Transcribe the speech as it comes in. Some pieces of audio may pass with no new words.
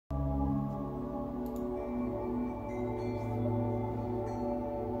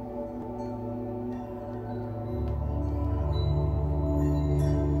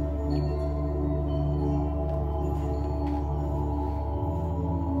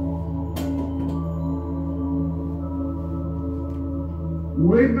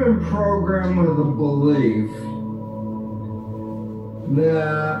we've been programmed with a belief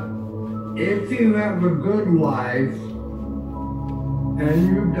that if you have a good life and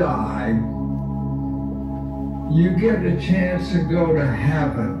you die, you get a chance to go to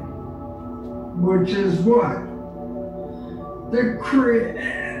heaven, which is what?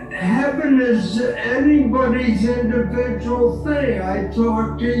 Heaven is anybody's individual thing. I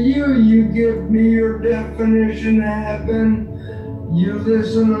talk to you, you give me your definition of heaven, you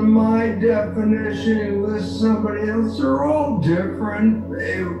listen to my definition, you listen to somebody else. They're all different.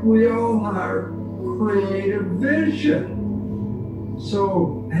 We all have creative vision.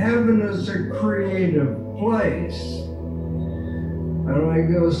 So heaven is a creative place. And I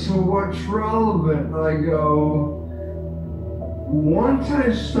go, so what's relevant? I go, once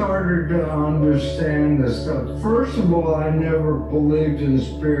I started to understand this stuff, first of all, I never believed in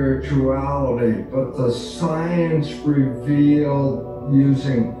spirituality, but the science revealed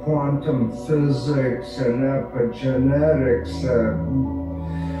using quantum physics and epigenetics that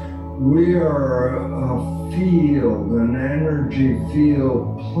we are a field, an energy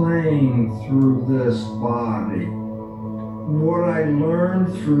field playing through this body. What I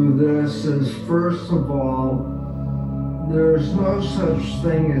learned through this is, first of all, there's no such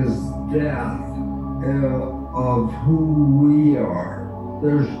thing as death of who we are.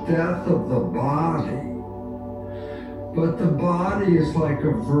 There's death of the body. But the body is like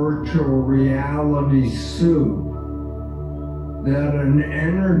a virtual reality suit, that an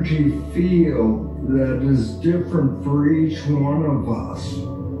energy field that is different for each one of us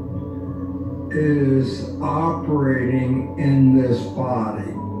is operating in this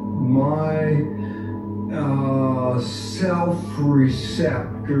body. My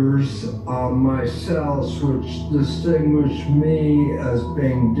self-receptors on my cells, which distinguish me as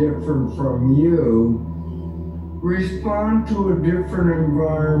being different from you, respond to a different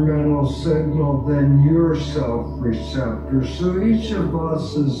environmental signal than your self-receptors. So each of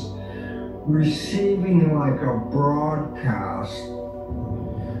us is receiving like a broadcast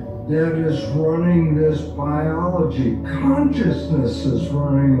that is running this biology. Consciousness is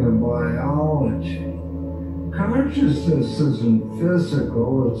running the biology. Consciousness isn't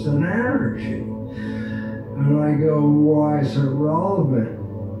physical, it's an energy. And I go, why is it relevant?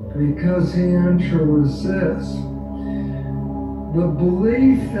 Because the answer was this. The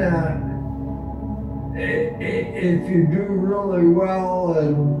belief that if you do really well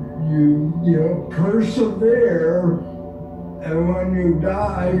and you persevere, and when you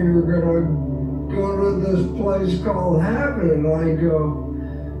die, you're gonna go to this place called heaven. And I go,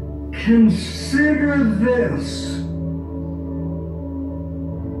 consider this,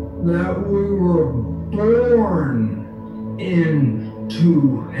 that we were born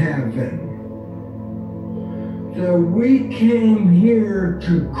into heaven, that we came here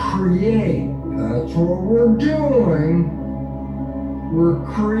to create. That's what we're doing. We're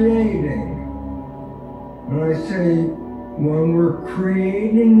creating. And I say, when we're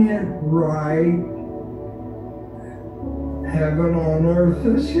creating it right, heaven on earth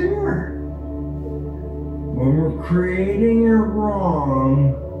is here. When we're creating it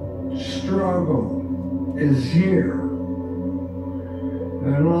wrong, struggle is here.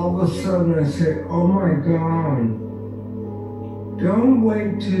 And all of a sudden I say, oh my God, don't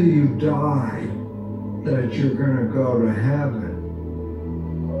wait till you die that you're gonna go to heaven.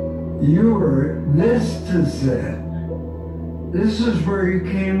 This is it. This is where you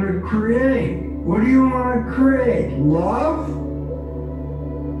came to create. What do you want to create? Love?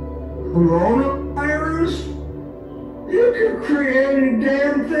 Coronavirus? You can create a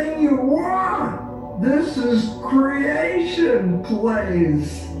damn thing you want. This is creation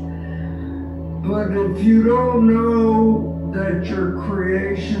plays. But if you don't know that your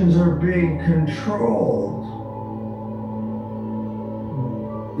creations are being controlled,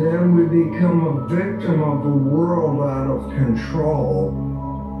 then we become a victim of a world out of control.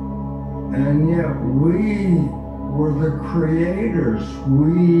 And yet we were the creators.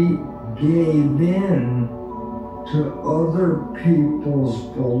 We gave in to other people's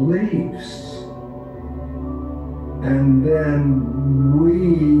beliefs. And then we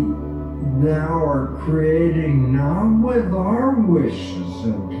now are creating not with our wishes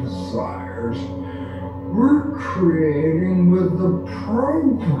and desires, we're creating with the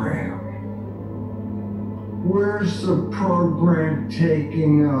program. Where's the program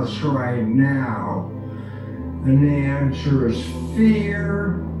taking us right now? And the answer is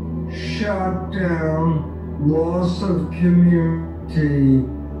fear, shutdown, loss of community,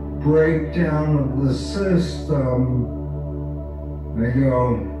 breakdown of the system. I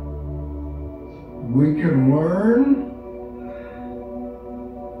go, we can learn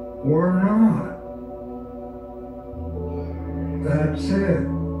or not. That's it.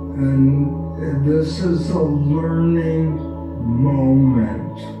 And this is a learning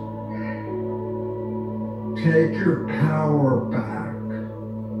moment. Take your power back.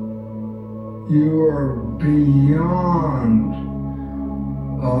 You are beyond,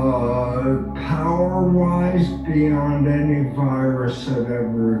 power-wise, beyond any virus that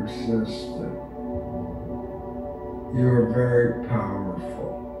ever existed. You are very powerful.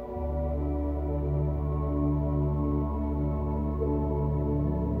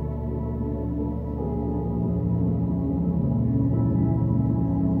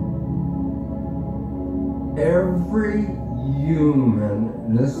 Every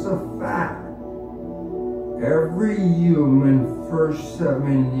human, this is a fact, every human first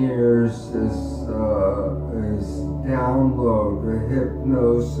 7 years is download a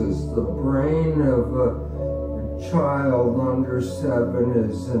hypnosis. The brain of a child under 7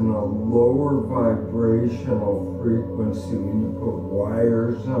 is in a lower vibrational frequency. When you put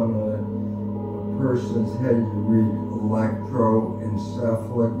wires on a person's head, you read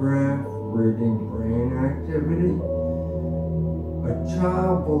electroencephalograph, reading brain activity. A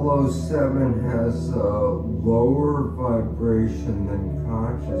child below 7 has a lower vibration than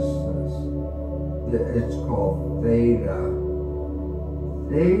consciousness. It's called theta.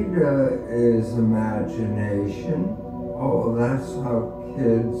 Theta is imagination. Oh, that's how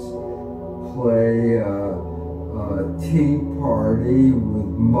kids play tea party with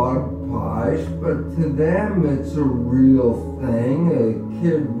mud pies, but to them it's a real thing. A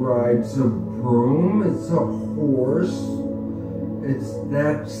kid rides a broom, it's a horse.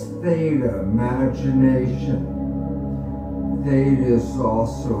 That's theta, imagination. Theta is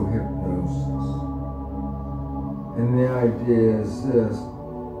also hypnosis. And the idea is this: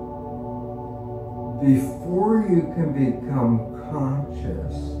 before you can become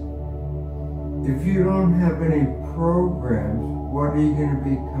conscious, if you don't have any programs, what are you going to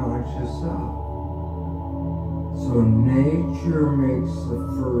be conscious of? So nature makes the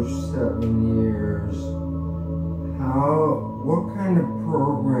first 7 years. What kind of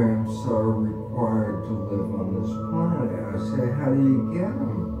programs are required to live on this planet? I say, how do you get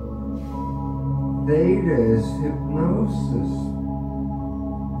them? Theta is hypnosis.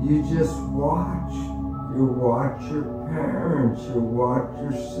 You just watch. You watch your parents, you watch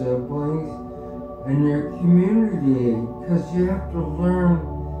your siblings, and your community, because you have to learn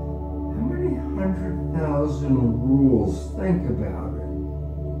how many 100,000 rules. Think about it.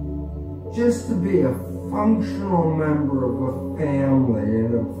 Just to be a functional member of a family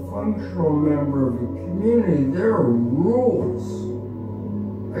and a functional member of a community, there are rules.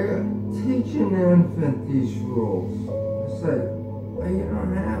 I teach an infant these rules. I say, well, you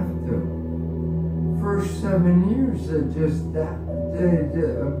don't have to. First 7 years, they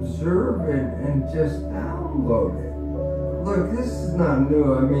observe it and just download it. Look, this is not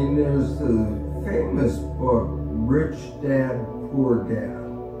new. I mean, there's the famous book, Rich Dad, Poor Dad.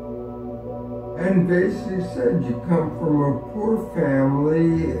 And basically said you come from a poor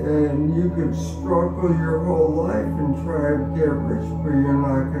family and you could struggle your whole life and try to get rich, but you're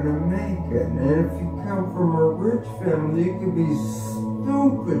not going to make it. And if you come from a rich family, you could be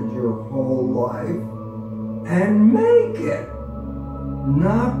stupid your whole life and make it.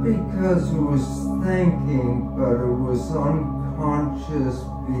 Not because it was thinking, but it was unconscious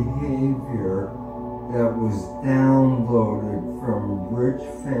behavior that was downloaded from rich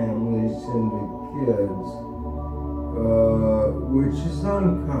families into kids, which is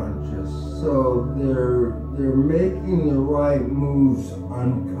unconscious. So they're making the right moves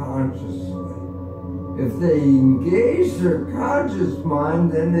unconsciously. If they engage their conscious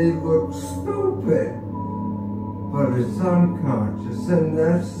mind, then they look stupid. But it's unconscious, and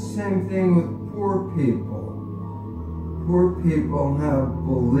that's the same thing with poor people. Poor people have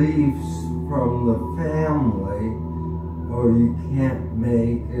beliefs from the family, oh, you can't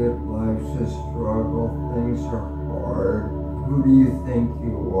make it, life's a struggle, things are hard, who do you think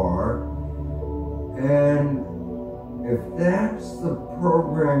you are? And if that's the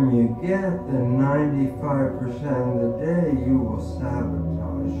program you get, then 95% of the day you will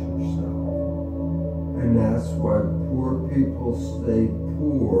sabotage yourself. And that's why poor people stay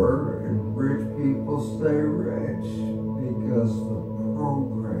poor and rich people stay rich, because the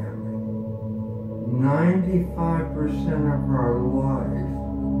programming. 95% of our life,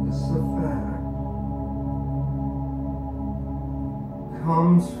 this is a fact,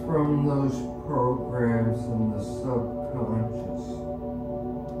 comes from those programs in the subconscious.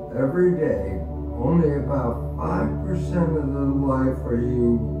 Every day, only about 5% of the life are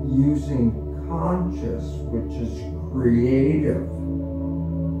you using conscious, which is creative.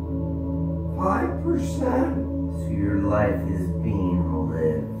 5%. So your life is being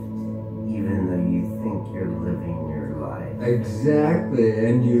lived, even though you think you're living your life. Exactly,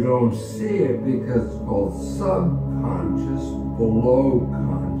 and you don't see it because it's called subconscious, below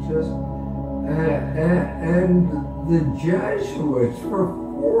conscious. And the Jesuits, for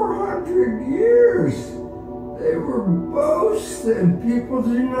 400 years, they were boasting. People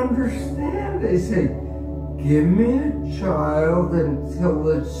didn't understand. They say, give me a child until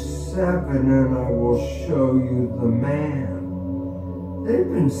it's 7 and I will show you the man.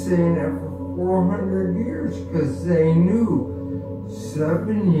 They've been saying that for 400 years because they knew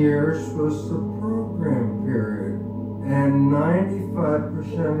 7 years was the program period. And 95%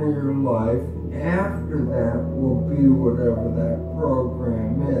 of your life after that will be whatever that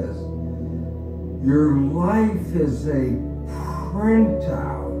program is. Your life is a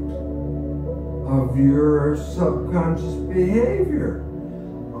printout of your subconscious behavior.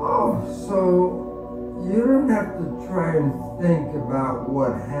 Oh, so you don't have to try and think about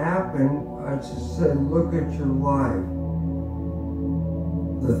what happened. I just say, look at your life.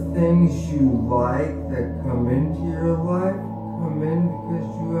 The things you like that come into your life come in because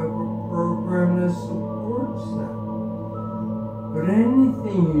you have a program that supports them. But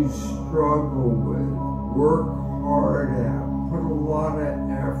anything you struggle with, work hard at, put a lot of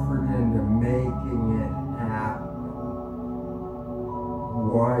effort into making it happen,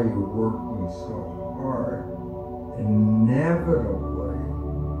 why you're working so hard, inevitably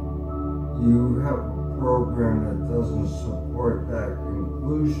you have a program that doesn't support that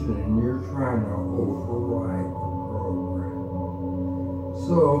conclusion and you're trying to override the program.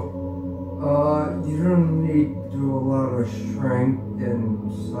 So you don't need to do a lot of strength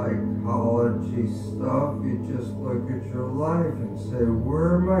and psychology stuff. You just look at your life and say,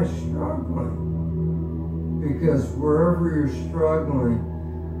 where am I struggling? Because wherever you're struggling,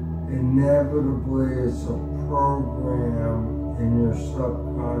 inevitably it's a program in your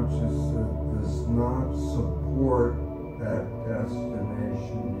subconscious that does not support that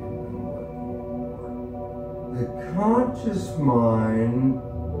destination you've been looking for. The conscious mind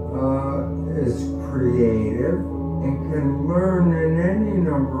is creative and can learn in any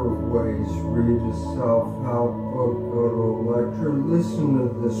number of ways. Read a self-help book, go to a lecture, listen to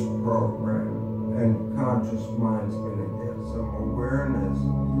this program, and conscious mind's going to get some awareness.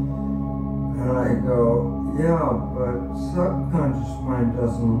 And I go, yeah, but subconscious mind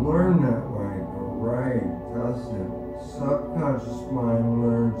doesn't learn that way. I go, right, doesn't. Subconscious mind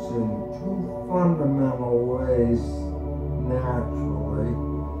learns in 2 fundamental ways naturally.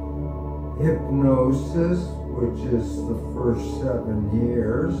 Hypnosis, which is the first 7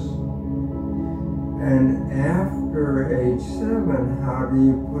 years. And after age 7, how do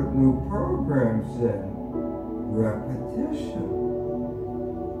you put new programs in? Repetition.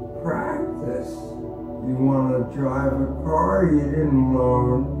 Practice. You want to drive a car, you didn't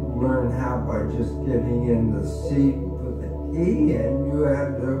learn how by just getting in the seat and put the key in. You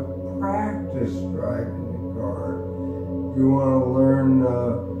had to practice driving the car. You want to learn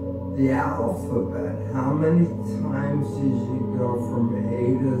the alphabet. How many times did you go from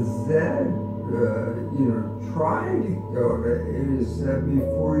A to Z? Try to go to A to Z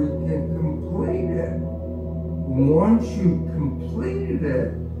before you can complete it. Once you completed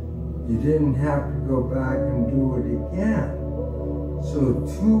it, you didn't have to go back and do it again. So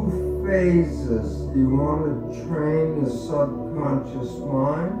 2 phases. You want to train the subconscious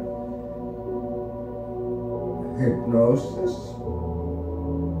mind? Hypnosis.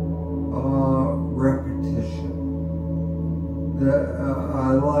 Repetition.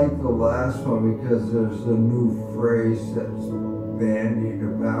 I like the last one because there's a new phrase that's bandied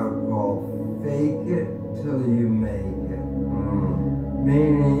about called fake it till you make it.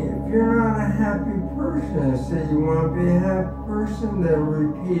 Meaning, if you're not a happy person, I say you want to be a happy person, then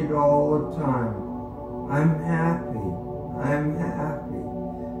repeat all the time, I'm happy, I'm happy.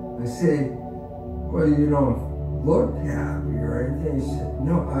 I say, well, you don't look happy or anything. He said,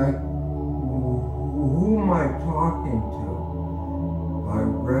 no, who am I talking to? By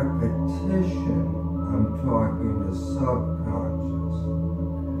repetition, I'm talking to subconscious.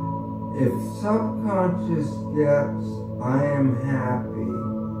 If subconscious gets, I am happy,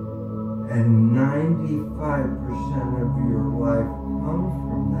 and 95% of your life comes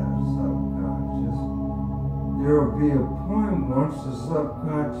from that subconscious, there will be a point once the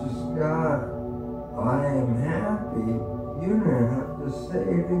subconscious got, I am happy, you don't have to say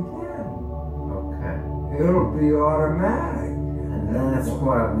it again. Okay. It'll be automatic. And that's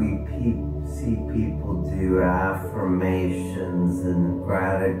why we see people do affirmations and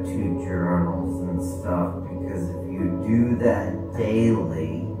gratitude journals and stuff, because if you do that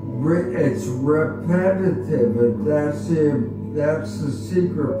daily, It's repetitive. That's the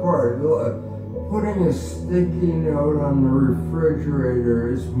secret part. Putting a sticky note on the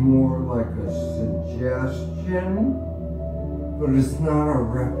refrigerator is more like a suggestion, but it's not a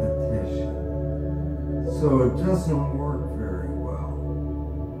repetition. So it doesn't work very well.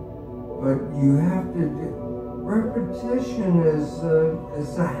 But you have to do, repetition is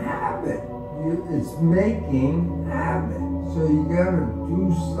a habit. It's making habit. So you gotta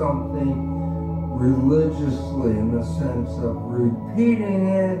do something religiously in the sense of repeating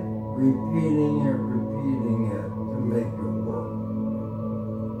it to make it work.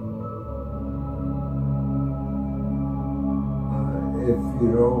 If you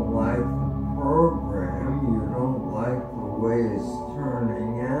don't like the program, you don't like the way it's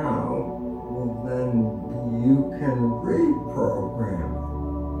turning out, well then you can reprogram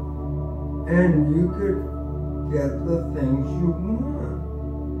it. And you could get the things you want.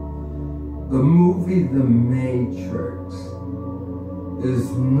 The movie The Matrix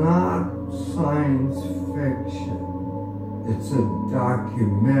is not science fiction. It's a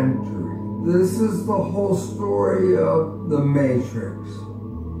documentary. This is the whole story of the Matrix.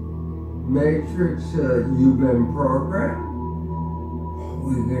 Matrix, you've been programmed.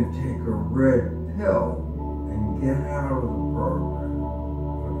 We're going to take a red pill and get out of the program.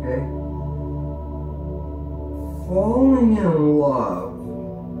 Okay? Falling in love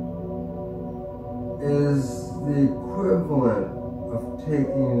is the equivalent of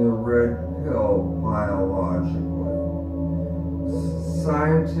taking the red pill biologically.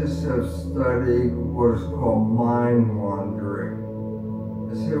 Scientists have studied what is called mind wandering.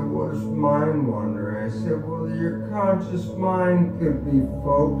 I said, what is mind wandering? I said, well, your conscious mind could be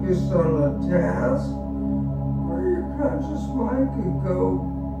focused on a task, or your conscious mind could go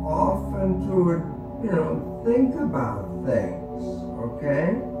off into a, think about things, okay?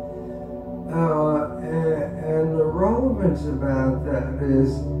 And the relevance about that is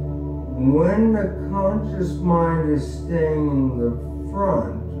when the conscious mind is staying in the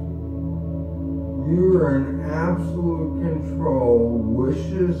front, you're in absolute control,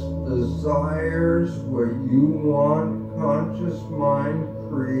 wishes, desires, what you want, conscious mind,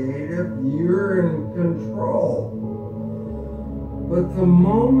 creative, you're in control. But the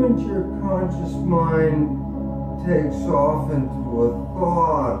moment your conscious mind takes off into a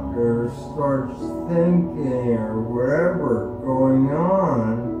thought or starts thinking or whatever going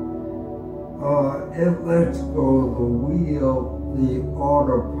on, it lets go of the wheel, the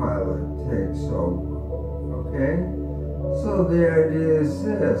autopilot takes over, okay? So the idea is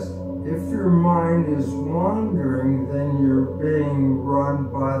this: if your mind is wandering, then you're being run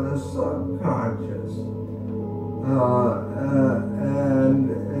by the subconscious. And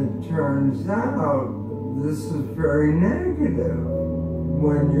it turns out this is very negative.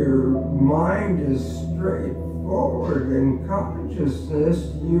 When your mind is straightforward in consciousness,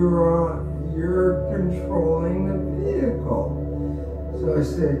 you're controlling the vehicle. So I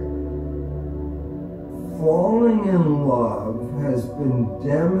say, falling in love has been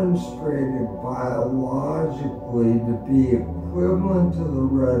demonstrated biologically to be equivalent to the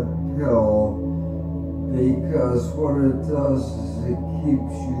red pill, because what it does is it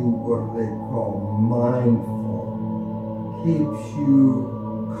keeps you what they call mindful, keeps you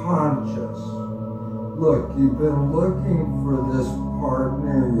conscious. Look, you've been looking for this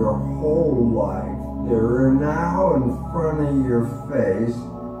partner your whole life. They're now in front of your face.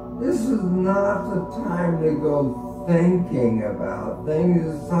 This is not the time to go thinking about things.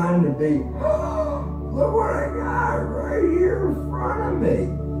 It's time to be, look what I got right here in front of me.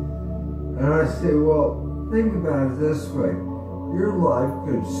 And I say, well, think about it this way. Your life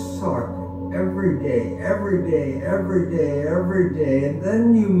could suck every day, and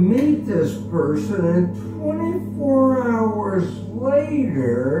then you meet this person, and 24 hours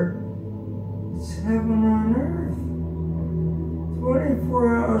later, it's heaven on earth.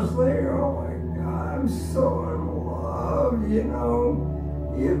 24 hours later, oh my God, I'm so in love,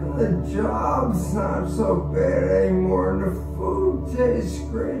 Even the job's not so bad anymore, and the food tastes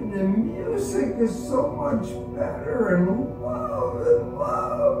great, and the music is so much better, and love, and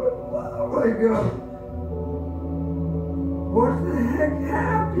love, and love. I go, what the heck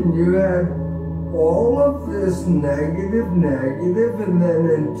happened? You had all of this negative, and then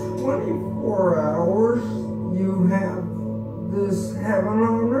in 24 hours, you have this heaven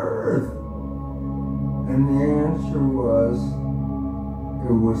on earth. And the answer was,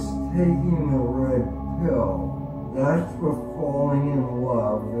 it was taking the red pill. That's what falling in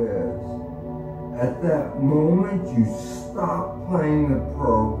love is. At that moment, you stop playing the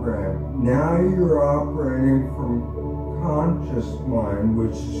program. Now you're operating from subconscious mind,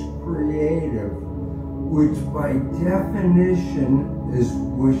 which is creative, which by definition is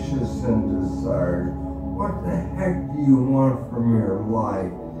wishes and desires. What the heck do you want from your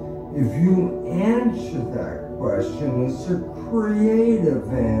life? If you answer that question, it's a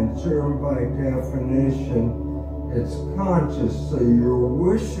creative answer, and by definition, it's conscious. So your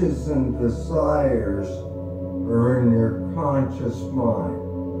wishes and desires are in your conscious mind.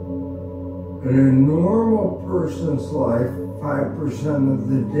 In a normal person's life, 5% of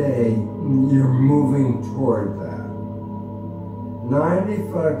the day, you're moving toward that.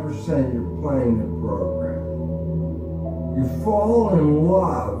 95% you're playing the program. You fall in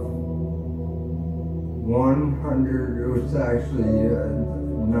love, 100, it was actually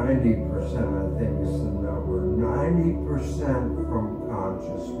 90%, I think is the number, 90% from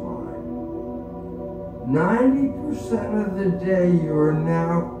conscious mind. 90% of the day you are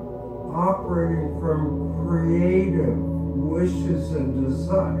now operating from creative wishes and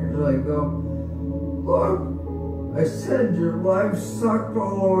desires. I go, look, I said your life sucked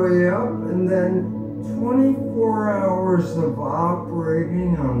all the way up, and then 24 hours of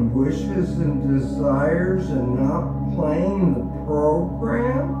operating on wishes and desires and not playing the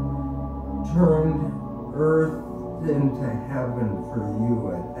program turned earth into heaven for you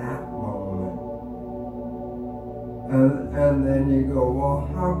at that moment. And then you go, well,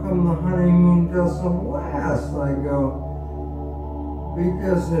 how come the honeymoon doesn't last? And I go,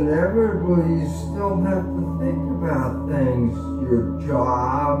 because inevitably you still have to think about things, your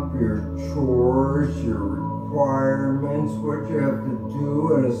job, your chores, your requirements, what you have to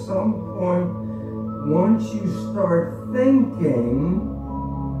do. And at some point, once you start thinking,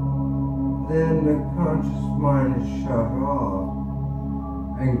 then the conscious mind is shut off.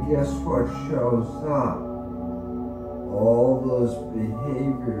 And guess what shows up? All those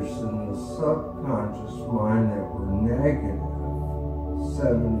behaviors in the subconscious mind that were negative,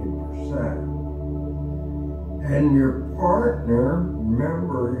 70%. And your partner,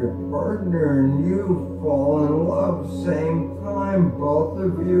 remember, your partner and you fall in love same time, both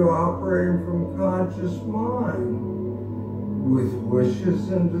of you operating from conscious mind with wishes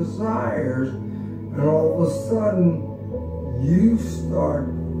and desires, and all of a sudden you start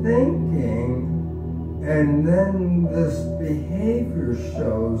thinking, and then this behavior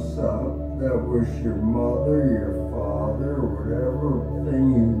shows up that was your mother, your father, whatever thing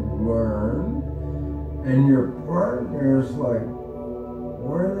you learned, and your partner is like,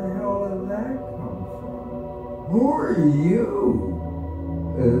 where the hell did that come from? Who are you?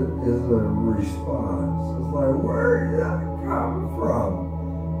 Is a response. It's like, where did that come from?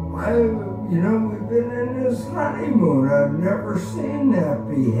 We've been in this honeymoon. I've never seen that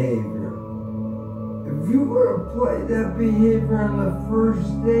behavior. If you would have played that behavior on the first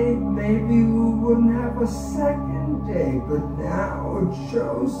date, maybe we wouldn't have a second date, but now it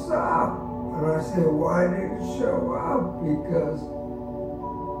shows up. And I say, why did it show up? Because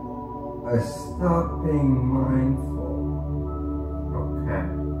I stopped being mindful. Okay.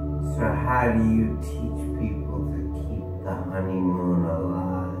 So how do you teach people to keep the honeymoon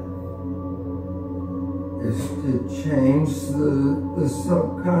alive? Is to change the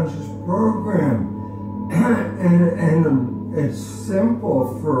subconscious program. And it's simple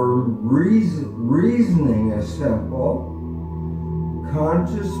for reasoning is simple.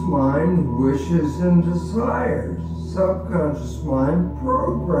 Conscious mind, wishes and desires. Subconscious mind,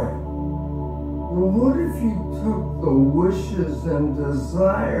 program. Well, what if you took the wishes and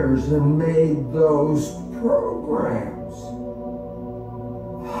desires and made those programs?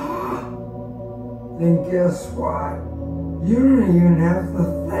 Then guess what? You don't even have to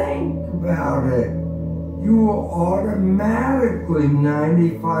think about it. You will automatically,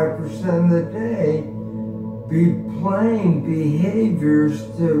 95% of the day, be playing behaviors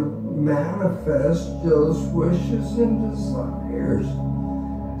to manifest those wishes and desires.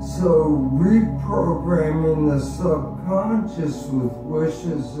 So reprogramming the subconscious with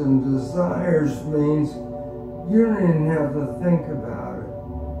wishes and desires means you don't even have to think about it.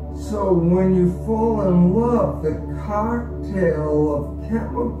 So when you fall in love, the cocktail of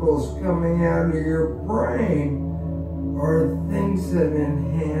chemicals coming out of your brain are things that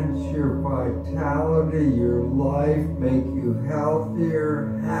enhance your vitality, your life, make you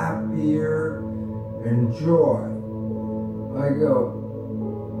healthier, happier, and joy. I go,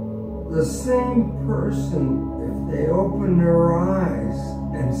 the same person, if they open their eyes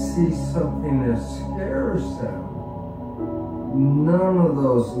and see something that scares them, none of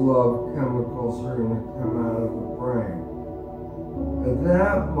those love chemicals are going to come out of the brain. At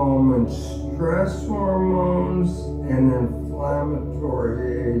that moment, stress hormones and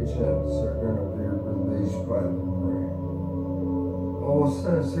inflammatory agents are going to be released by the brain. Oh,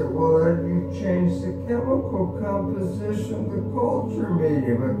 Sensei, well, then you change the chemical composition of the culture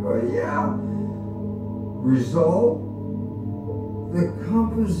medium. I go, yeah. Result? The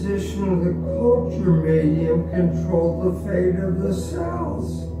composition of the culture medium controls the fate of the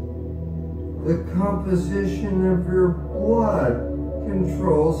cells. The composition of your blood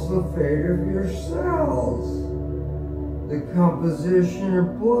controls the fate of your cells. The composition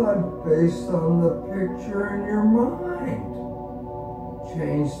of blood based on the picture in your mind.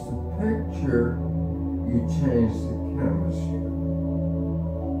 Change the picture, you change the chemistry.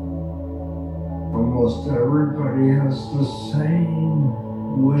 Almost everybody has the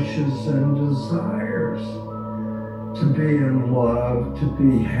same wishes and desires. To be in love, to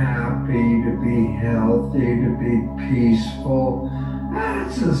be happy, to be healthy, to be peaceful.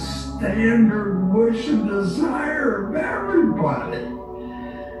 That's a standard wish and desire of everybody.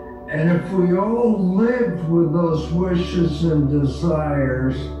 And if we all lived with those wishes and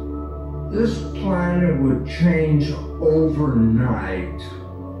desires, this planet would change overnight.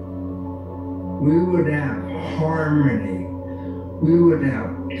 We would have harmony. We would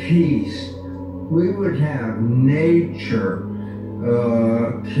have peace. We would have nature,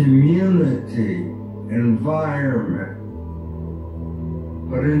 community, environment.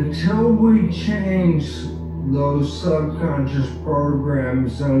 But until we change those subconscious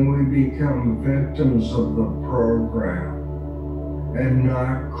programs, then we become victims of the program and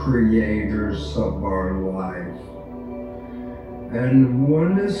not creators of our life. And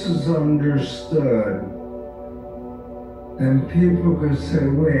when this is understood, then people can say,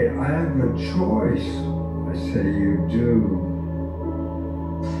 wait, I have a choice. I say, you do.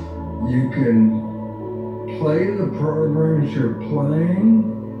 You can play the programs you're playing,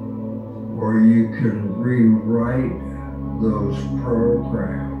 or you can rewrite those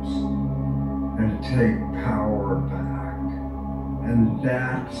programs and take power back. And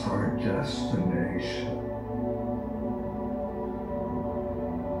that's our destination.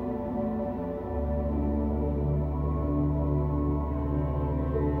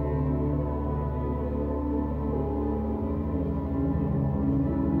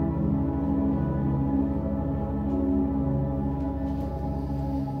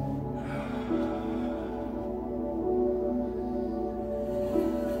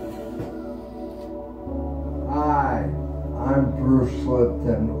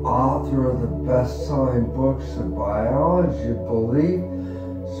 And author of the best-selling books of biology, belief,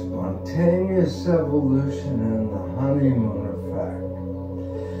 spontaneous evolution, and the honeymoon effect.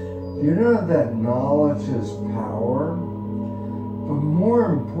 You know that knowledge is power, but more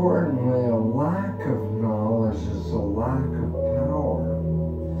importantly, a lack of knowledge is a lack of power.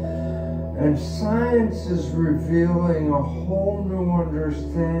 And science is revealing a whole new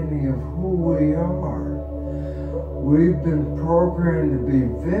understanding of who we are. We've been programmed to be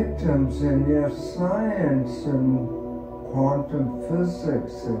victims, and yet science and quantum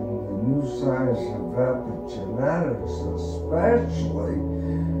physics and the new science of epigenetics especially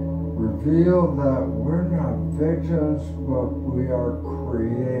reveal that we're not victims, but we are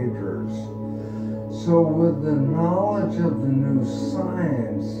creators. So with the knowledge of the new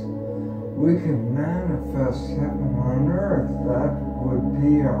science, we can manifest heaven on earth. That would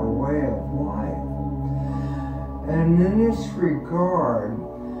be our way of life. And in this regard,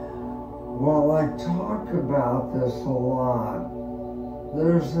 while I talk about this a lot,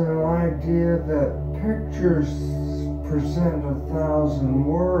 there's an idea that pictures present 1,000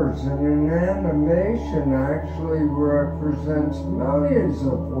 words, and an animation actually represents millions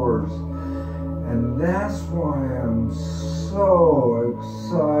of words. And that's why I'm so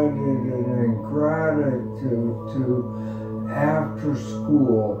excited and in gratitude to After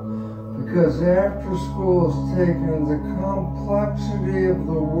School. Because After School has taken the complexity of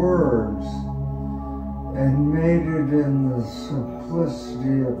the words and made it in the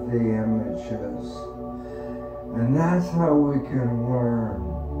simplicity of the images. And that's how we can learn.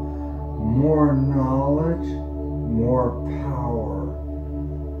 More knowledge, more power.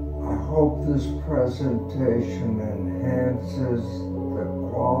 I hope this presentation enhances the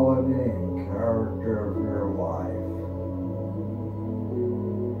quality and character of your life.